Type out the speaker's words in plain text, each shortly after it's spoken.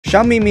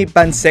Xiaomi Mi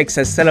Band 6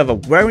 has set up a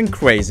wearing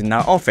craze in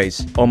our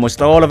office.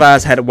 Almost all of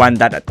us had one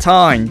at a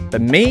time,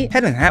 but me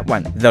hadn't had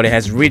one, though it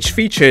has rich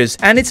features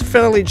and it's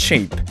fairly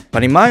cheap.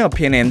 But in my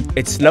opinion,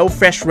 its low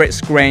refresh rate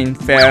screen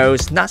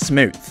feels not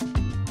smooth.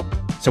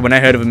 So when I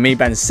heard of a Mi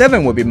Band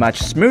 7 would be much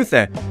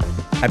smoother,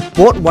 I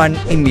bought one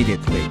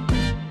immediately.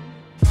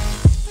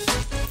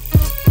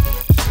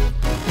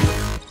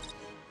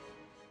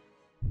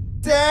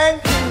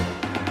 Dan,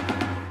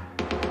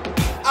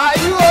 are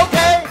you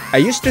okay? I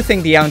used to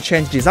think the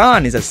unchanged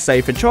design is a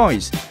safer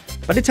choice,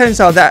 but it turns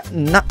out that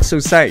not so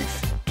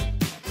safe.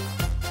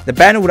 The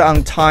band would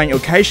untie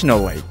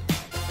occasionally.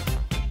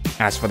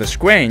 As for the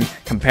screen,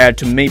 compared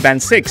to Mi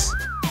Band 6,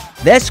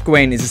 their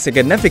screen is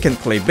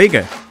significantly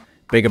bigger.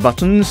 Bigger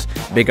buttons,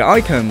 bigger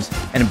icons,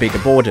 and a bigger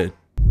border.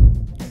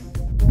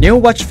 New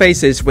watch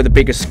faces with a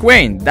bigger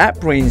screen,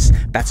 that brings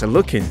better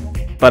looking,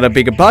 but a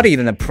bigger body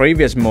than the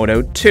previous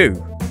model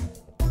too.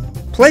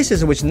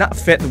 Places which not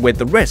fit with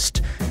the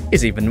wrist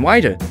is even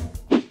wider.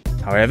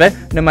 However,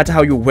 no matter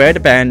how you wear the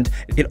band,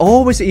 it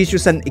always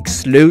issues an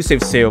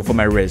exclusive seal for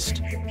my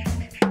wrist.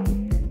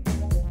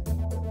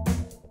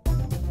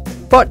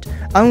 But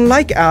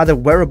unlike other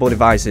wearable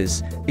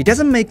devices, it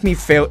doesn't make me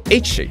feel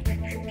itchy,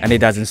 and it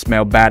doesn't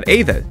smell bad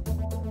either,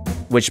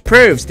 which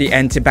proves the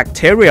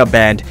antibacterial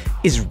band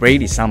is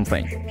really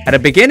something. At the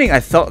beginning, I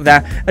thought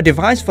that a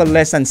device for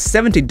less than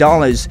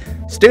 $70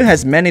 still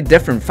has many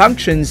different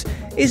functions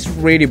is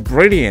really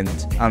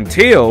brilliant,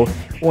 until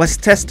it was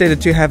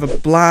tested to have a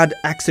blood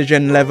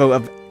oxygen level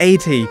of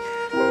 80.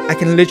 I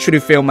can literally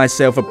feel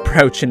myself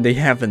approaching the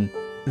heaven.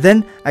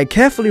 Then I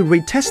carefully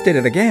retested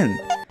it again.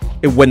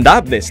 It went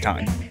up this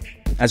time,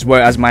 as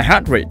well as my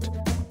heart rate.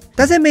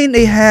 Does it mean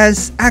it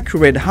has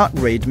accurate heart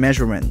rate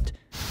measurement?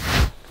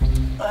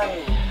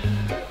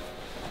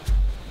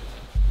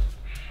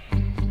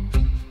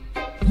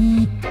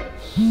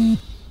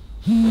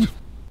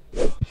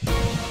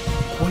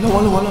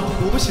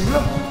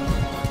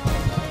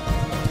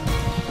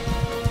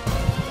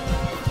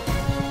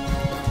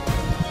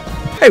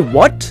 Hey,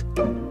 what?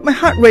 My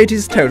heart rate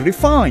is totally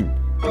fine.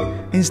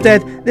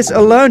 Instead, this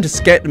alone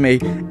scared me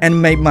and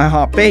made my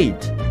heart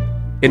beat.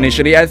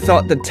 Initially, I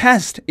thought the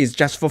test is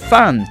just for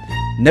fun.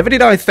 Never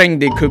did I think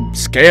they could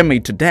scare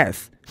me to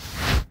death.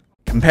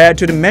 Compared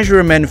to the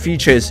measurement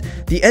features,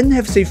 the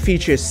NFC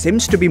feature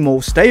seems to be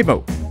more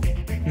stable.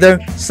 Though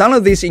some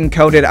of these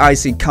encoded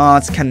IC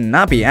cards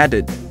cannot be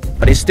added,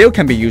 but it still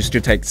can be used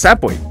to take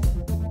subway.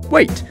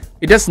 Wait,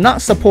 it does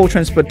not support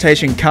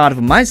transportation card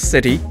for my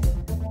city?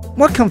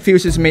 What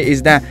confuses me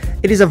is that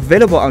it is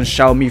available on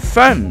Xiaomi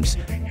phones,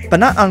 but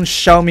not on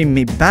Xiaomi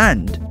Mi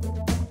Band.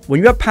 When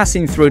you are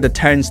passing through the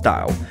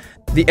turnstile,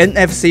 the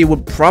NFC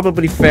would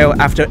probably fail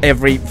after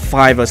every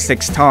 5 or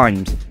 6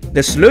 times.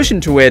 The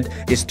solution to it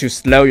is to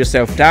slow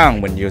yourself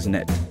down when using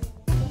it.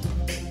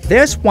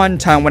 There's one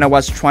time when I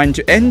was trying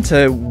to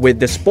enter with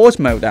the sports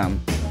mode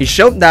on. It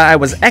showed that I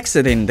was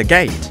exiting the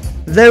gate,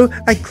 though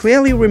I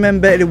clearly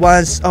remember it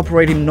was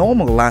operating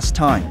normal last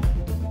time.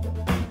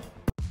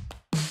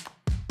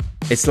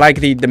 It's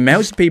likely the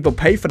most people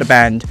pay for the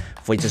band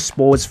for its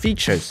sports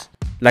features.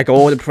 Like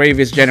all the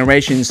previous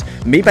generations,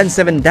 Mi Band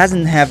 7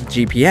 doesn't have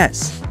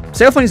GPS.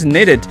 Cell phone is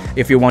needed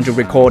if you want to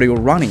record your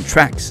running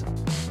tracks.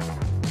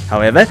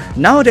 However,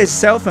 nowadays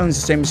cell phones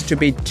seems to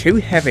be too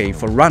heavy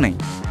for running.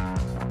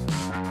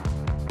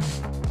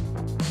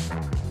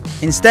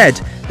 Instead,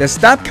 the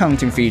step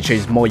counting feature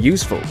is more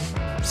useful.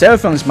 Cell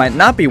phones might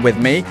not be with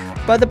me,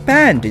 but the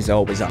band is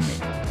always on me.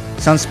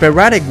 Some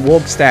sporadic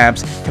walk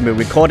steps can be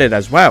recorded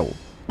as well.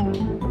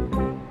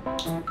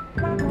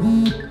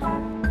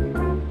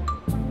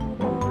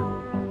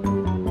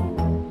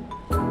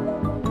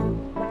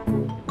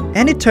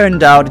 And it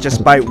turned out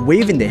just by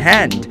waving the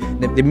hand,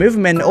 the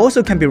movement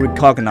also can be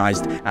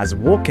recognized as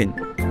walking.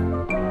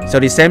 So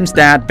it seems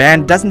that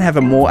band doesn't have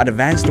a more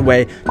advanced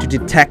way to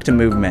detect the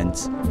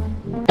movements.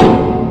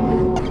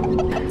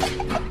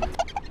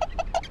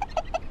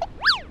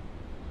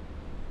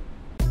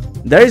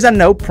 There is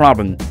no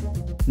problem.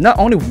 Not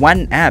only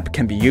one app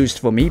can be used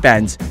for Mi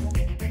Bands.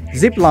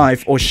 Zip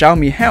Life or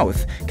Xiaomi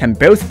Health can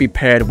both be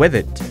paired with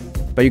it,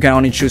 but you can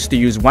only choose to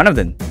use one of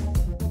them.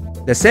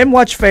 The same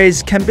watch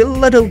face can be a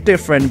little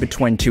different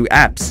between two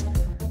apps.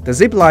 The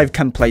Zip Life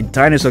can play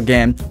dinosaur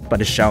game, but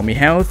the Xiaomi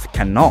Health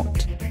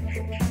cannot.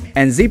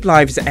 And Zip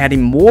Life is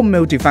adding more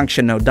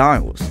multifunctional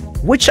dials,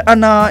 which are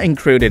not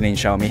included in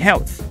Xiaomi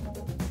Health.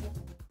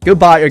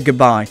 Goodbye or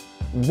goodbye.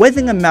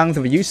 Within a month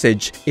of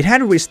usage, it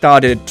had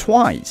restarted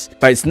twice,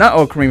 but it's not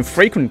occurring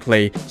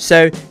frequently,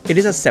 so it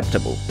is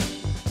acceptable.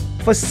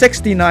 For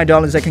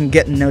 $69, I can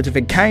get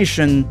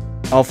notification,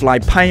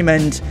 offline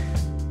payment,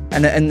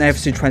 and an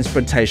NFC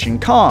transportation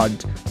card.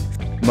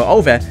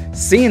 Moreover,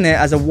 seeing it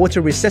as a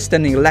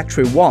water-resistant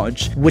electric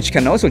watch, which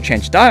can also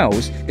change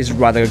dials, is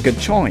rather a good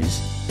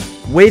choice.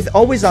 With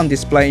always-on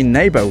display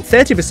enabled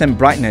 30%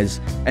 brightness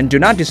and do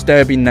not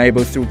disturb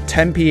enabled through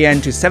 10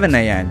 PM to 7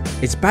 AM,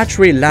 its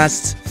battery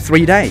lasts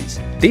 3 days.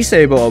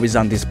 Disable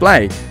always-on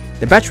display,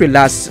 the battery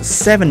lasts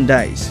 7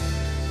 days.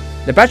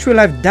 The battery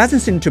life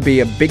doesn't seem to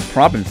be a big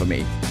problem for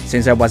me,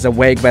 since I was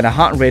awake by the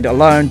heart rate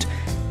alone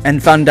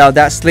and found out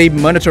that sleep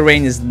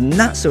monitoring is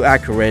not so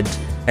accurate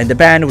and the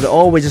band would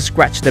always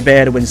scratch the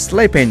bed when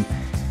sleeping.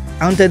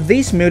 Under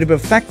these multiple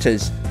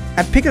factors,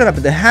 I picked up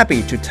the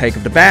habit to take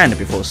off the band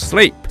before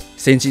sleep.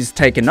 Since it's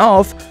taken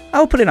off,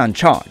 I'll put it on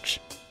charge.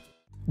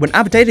 When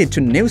updated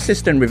to new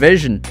system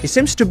revision, it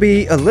seems to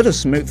be a little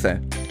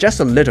smoother, just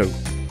a little,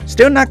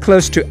 still not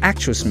close to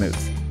actual smooth.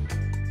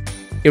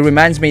 It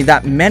reminds me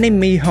that many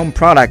Mi Home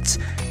products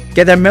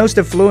get their most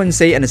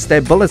fluency and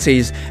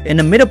stabilities in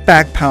the middle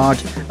back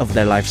part of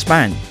their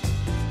lifespan.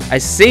 I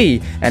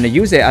see and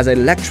use it as an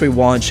electric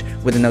watch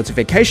with a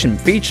notification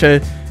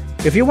feature.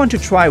 If you want to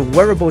try a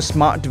wearable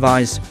smart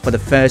device for the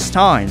first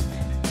time,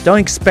 don't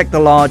expect a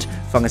lot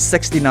from a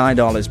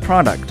 $69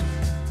 product.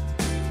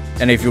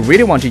 And if you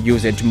really want to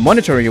use it to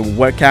monitor your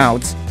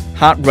workouts,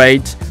 heart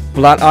rate,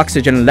 blood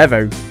oxygen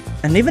level,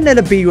 and even let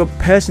it be your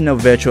personal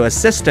virtual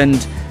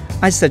assistant,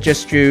 I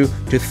suggest you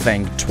to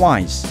think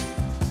twice.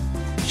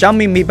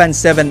 Xiaomi Mi Band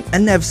 7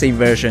 NFC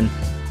version,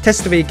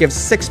 TestWay gives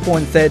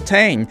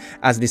 6.13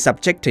 as the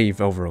subjective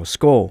overall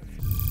score.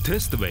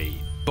 TestWay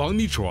帮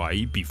你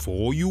try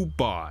before you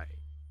buy.